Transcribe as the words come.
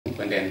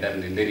ko nden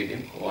darde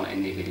ndariɗen ko on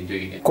anni kadi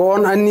jogiɗen ko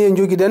on anni e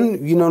jogiɗen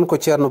wi noon ko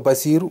ceerno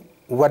Basirou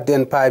wadde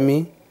en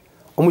paami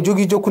omo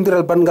jogii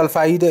jokkodiral bangal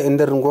fayida e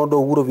nder ngoɗo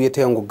wuro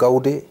wiyetengo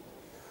gawde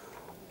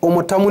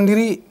omo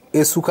tamodiri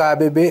e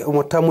sukaaɓe ɓe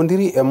omo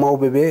tamodiri e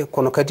mawɓe ɓe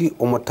kono kadi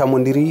omo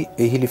tamodiri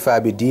e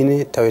hilifaɓe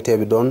diine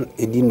taweteɓe ɗon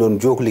e ɗin ɗon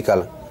jokli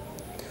kala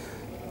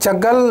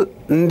caggal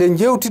nde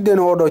jewtiɗen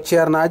oɗo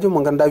ceernajo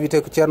mo ganduɗa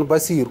wiyete ko ceerno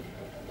Basirou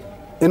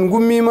en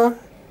gummima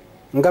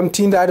ngam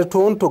tindade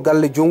toon to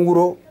galle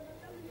jonguro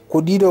ko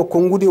ɗiɗo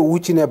kongude o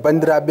wuccine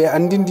bandiraɓe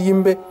andinde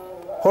yimɓe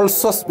hol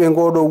sosɓe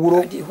ngoɗo wuro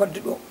adi hodde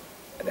ɗo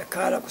ɓe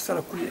kaala ko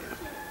sara kulle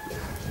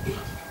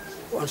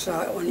on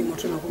saha on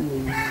immotono ko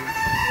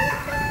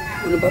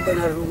wono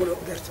babbanare rugoɗo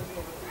guerta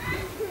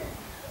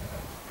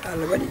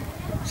Allah waɗi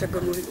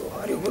caggal mawɗi ɗo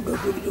ari hoɗɗo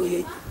jogi ɗo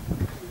yeeyi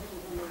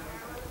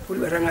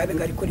fulɓe rangaɓe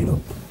ngari koɗi ɗo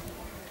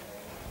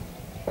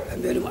ɓe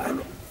mbiyɗum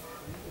arɗo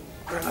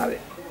rangaɓe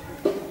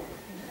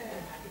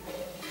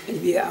ene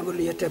mbiye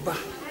Amadou yette Ba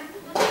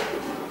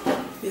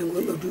ɓe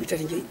gonɗo duuɓi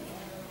tati jeeyi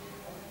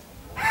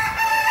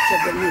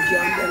caggal mum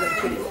jeyama ɓe ngari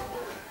koɗi ɗo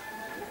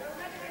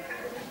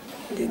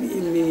nde mi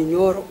immi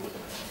ñooro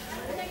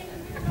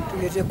to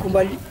wiyete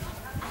Kumballi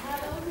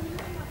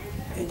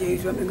ɓe jeeyi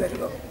toon ɓe ngari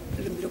ɗo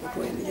lembide ko to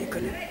ene jeeyi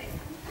Kanel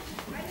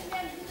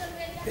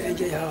ɓe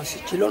jeeyi ha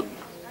Cilol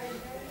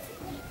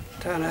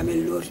tana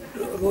men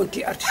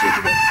ronti artiste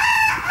ji ɗo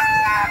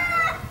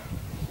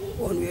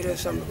on wiyete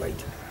Samba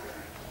Baydi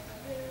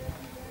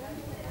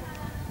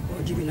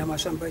o jibinama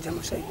Samba Baydi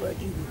ama sayi ko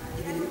adi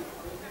jibinimi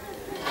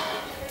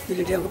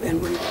jilliten ko ɓen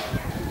goni ɗo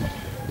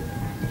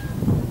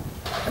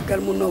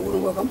aggal mum noon wuro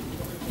ngo kam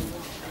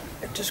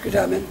e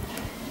teskuda men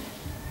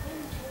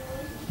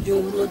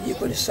jom wuroji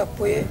koɗe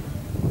 16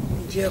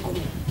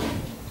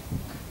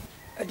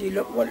 adi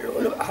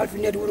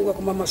halfinede wuro ngo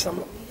ko Mamma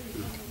Samba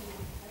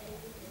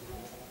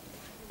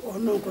on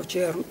noon ko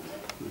ceerno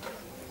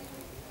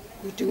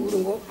wutti wuro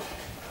ngo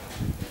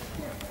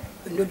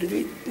ɓe noddodi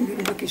ɓe mbi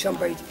ɗum dokki Samba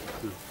Baydi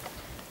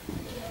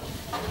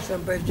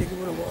Samba Baydi jogi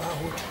wuro ngo ha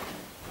huuti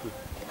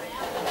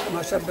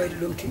ama Samba Baydi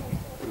lomti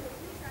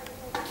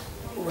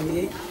on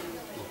yeeyi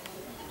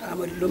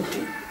Amadou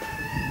lomti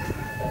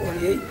on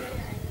yeeyi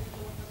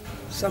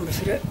Samba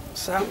Siré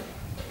Sam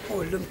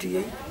on lomti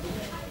yeeyi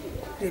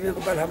remen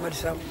ko Bala Hamadi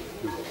Sam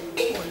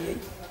on yeeyi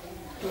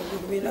ɗum ko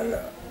min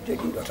Allah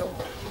joɗin ɗo taw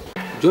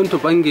joni to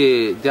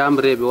banggue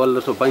jamreɓe walla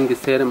to banggue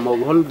seere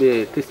mawɓe holɓe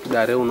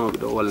teskiɗa rewnoɓe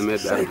ɗo walla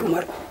meɓe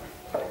Oumar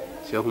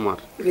Cheikh Oumar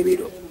rewi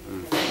ɗo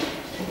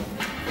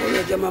oɗo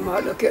jamama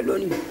haɗo keɗɗo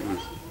ni ɓe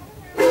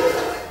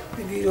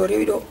mbi ɗo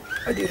rewi ɗo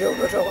adi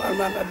rewɗo taw ko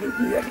almami Abdoul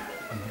ɗum wiyata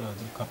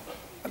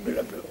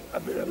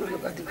Abdourahmane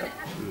Gadil Kam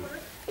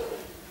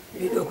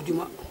wi ɗo ko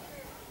juma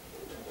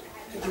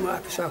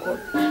appe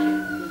sakoɓe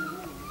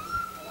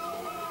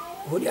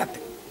hoɗi appe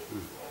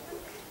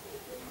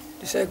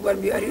de sayi ko ɓar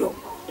mbi ari ɗo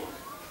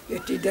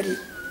yetti dari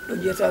ɗo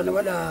jeyata no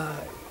waɗa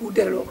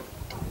huddere ɗo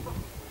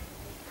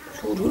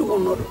suudu huɗo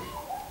wonnoɗo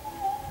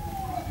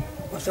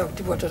on saka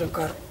tibota tan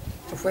kar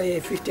so fayi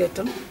e fiftede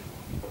tan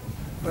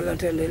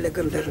ballante nde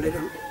leggal nder nde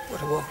ɗon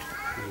wota wofde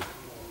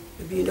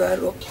ɓe mbi ndo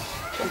ari ɗo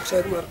onko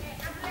sayi Oumar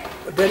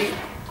o dari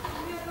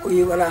o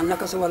yi wala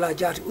nakasa wala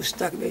jaati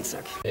ustaki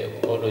ɓeyditaki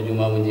oɗo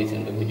juma mo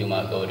jeyten ɗo ko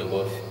juma gawde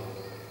boffe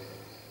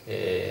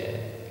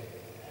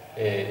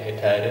e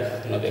tarih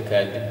no ɓe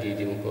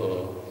kaaldiddidimo ko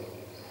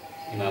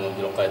Imam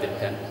Abdoul Qadir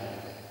Kane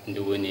nde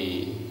woni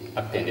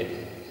appe nde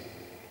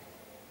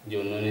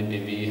joni noon ɓe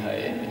mbi ha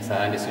e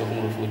saaha nde Cheikh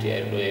Oumar Fouti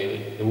ari ɗo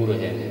e wuuro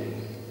hen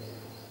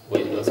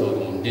wayi ɗo sawru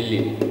mum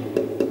dillini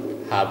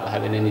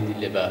haɓe nani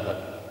dille bafal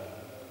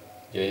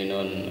joni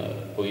noon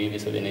o wiɓe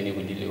soɓe nani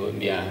ko dille o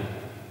mbiya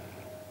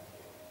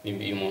min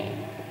mbimo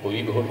o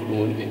wiɓe holko ɗum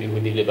woni ɓe mbi ko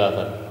dille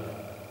bafal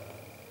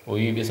o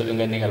wiɓe soɓe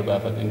gandi ngal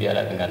bafal ɓe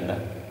mbiyaɗa ɓe ganda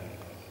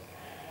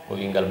o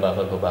wi ngal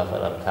bafal ko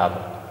bafal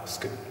Alkaaba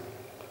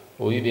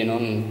o wiɓe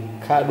noon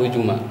kaaɗo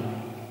juma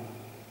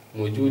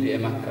mo juuli e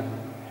Makka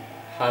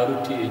ha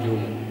rutti e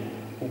joomum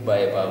ubba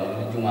e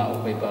baamude juma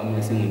ubba e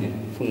baamude simodiri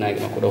funnaki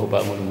makko ɗo ko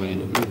baamude goni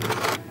ɗo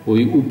o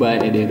wi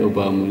ubbaɗe ɗe ɗo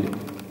baamude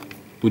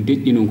o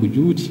deƴƴi noon ko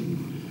juuti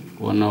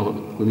ko wonno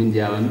komin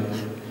jawani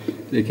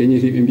ɓe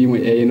keñiti ɓe mbimo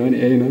eyi noon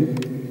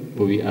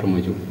o wi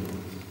armadio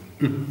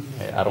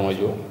eyi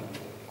armadio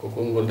ko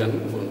konngol tan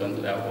ngol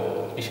ganduɗa ko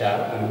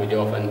ichara ɗum ko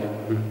jofande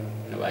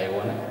ne wawi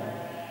wona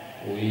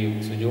o wi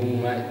so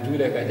joomum ma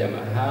juule ka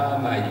jama ha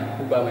maaji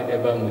ubbama ɗe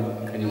baamude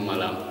kañum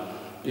malama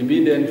ɓe mbi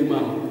nden juma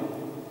o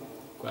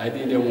ko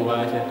adi nde mo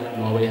wawate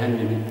no wayi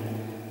hannde ni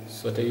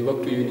so tawi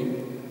waktu yoni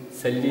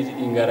salliji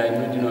ɗi garani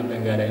noddinoɓe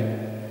garani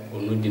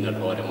o noddinat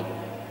hoore makko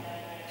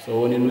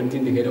so woni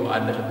noddinde kadi o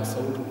addata ko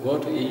sawtu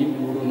goto e yimɓe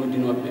wuro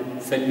noddinoɓe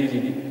salliji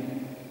ɗi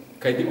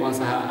kadi on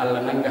saaha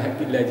Allah nanga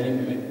haqqillaji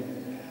yimɓeɓe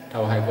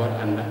taw hay goto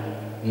anda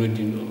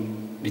noddinɗo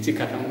ɓe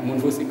cikka tan mon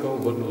fof sikka ko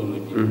goɗɗo o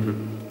noddi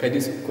kadi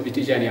koɓe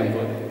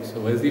tijaniyankoɓe so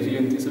wasifi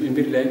yonti soɓe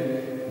birlani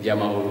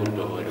jama o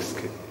wulɗo hoore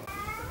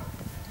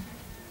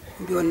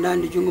mbi on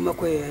nandi junngo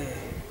makko e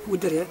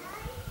wuddere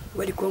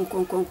waɗi kon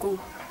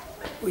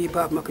o yi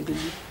baba makko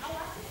dilli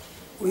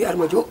o yi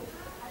armadio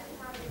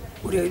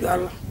o rewiɗo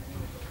Allah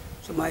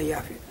so ma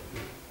yaafi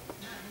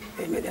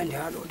eyi mbeɗa andi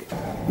ha ɗo de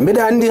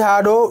mbeɗa andi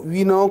ha ɗo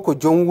wino ko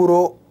joom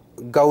wuro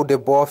gawde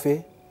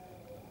boffe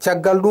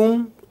caggal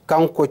ɗum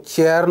kanko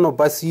ceerno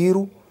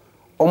Basiru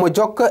omo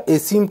jokka e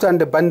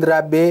simtande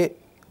bandiraɓe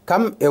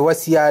kam e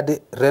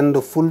wasiyade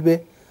rendo fulɓe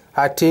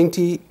ha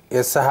tengti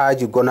e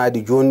sahaji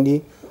gonaɗi joni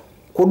ɗi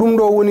ko ɗum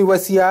ɗo woni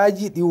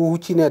wasiyaji ɗi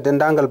huccine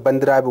dendagal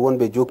bandiraɓe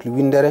wonɓe jokli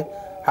windere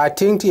ha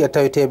tengti e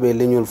taweteɓe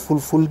leñol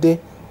fulfulde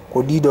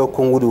ko ɗiɗo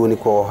konngudi woni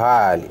ko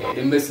haali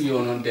eɗen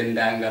mbasiyo noon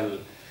dendagal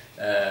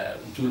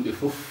julɓe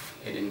fof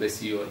eɗen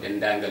mbasiyo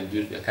dendagal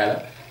julɓe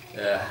kala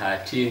ha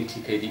tengti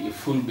kadi e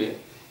fulɓe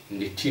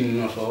nde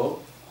tinnoto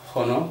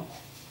hono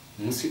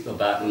musidɗo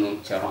baɗo noon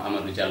ceerno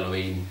Amadou Diallo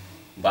wayni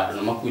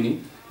baɗono makko ni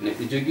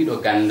neɗɗo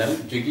joguiɗo gandal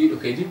joguiɗo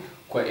kadi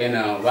ko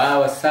ena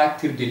wawa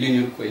saktirde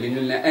leñol koye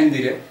leñol ne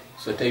andire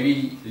so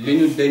tawi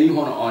leñol dañi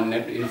hono on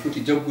neɗɗo ene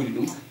foti jaggude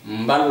ɗum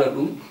mballa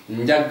ɗum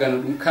jaggana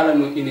ɗum kala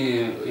no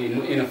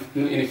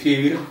ene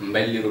fewira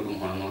ballira ɗum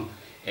hono noon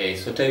eyyi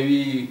so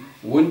tawi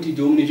wonti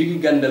jomum ne jogui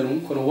gandal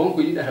mum kono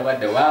wonko yiɗata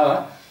wadde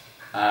wawa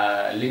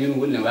leñol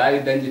ngol ne wawi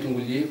dañde to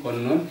ngol yeehi kono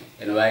noon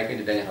ene wawi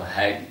kadi daña to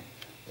haaɗi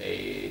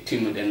eyyi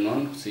tinnoɗen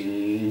noon so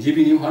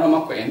jibini hono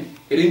makko en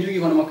eɗen jogui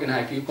hono makko en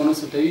hakkille kono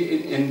so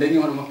tawi en dañi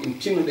hono makko en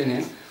tinnoɗen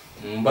hen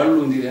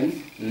ballodiren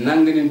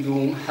nanganen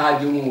jomum ha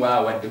jomum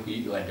wawa wadde ko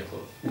yiɗi wadde ko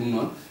ɗum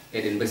noon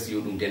eɗen mbasiyo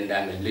ɗum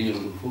dendagal leñol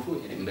ngol foof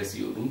eɗen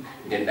mbasiyo ɗum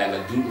dendagal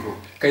julɓe foof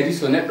kadi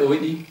so neɗɗo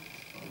waɗi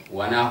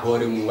wona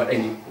hoore mum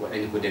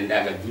waɗani ko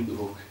dendagal julɓe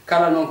foof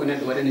kala noon ko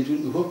neɗɗo waɗani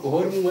julɓe foof ko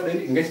hoore mum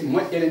waɗani gati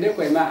moƴƴere nde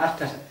koye ma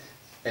artata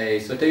eyyi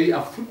so tawi a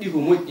fuɗɗi ko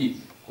moƴƴi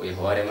koye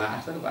hoorema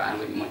artata ko an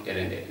waɗi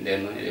moƴƴere nde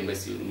nden noon eɗen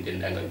mbasiyo ɗum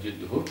dendagal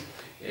julɓe foof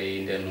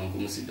eyyi nden noon ko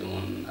musidɗo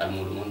moon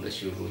almuɗo moon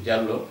Bassirou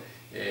Diallo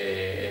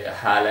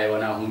haala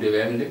wona hunde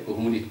wemde ko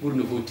hunde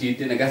ɓurde fof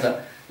tidde ne gasa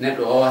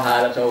neɗɗo o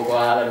haala taw ko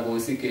haalata ko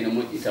sikki ene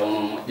moƴƴi taw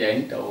noon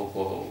moƴƴani taw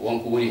ko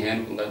wonko woni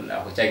hen ko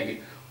ganduɗa ko caggue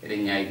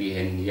eɗen ñaagui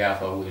hen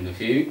yaafawoy no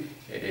fewi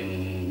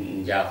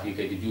eɗen jaafi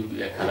kadi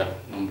julɓeɓe kala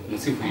no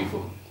sifori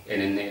foof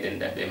enen ne eɗen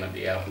ɗaɓɓe mabɓe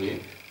yaafuye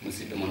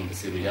musidɗo moon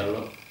Bassirou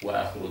Diallo wa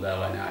akhiru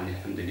dawana an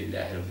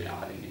alhamdulillahi rabbil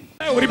alamin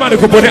o rimani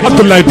ko bone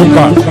Abdoulaye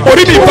Douka o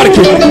rimi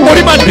barke o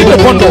rimani ɓiɗɗo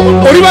bonɗo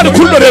o rimani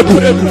kulɗo reedu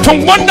to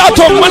gonɗa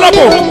to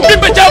malabo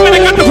ɓiɓɓe jawɓene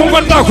ganda ko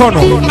gonɗa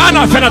kono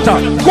ana fenata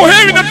ko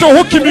heewi nan to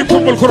hokkimi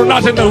konngol kono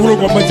naate nder wuuro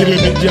ngo majjiri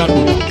men jiyan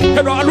ɗum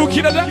heɗo alu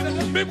kiɗata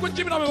min ko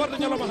jibinaɓe warde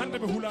ñalawma hande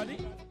ɓe huulani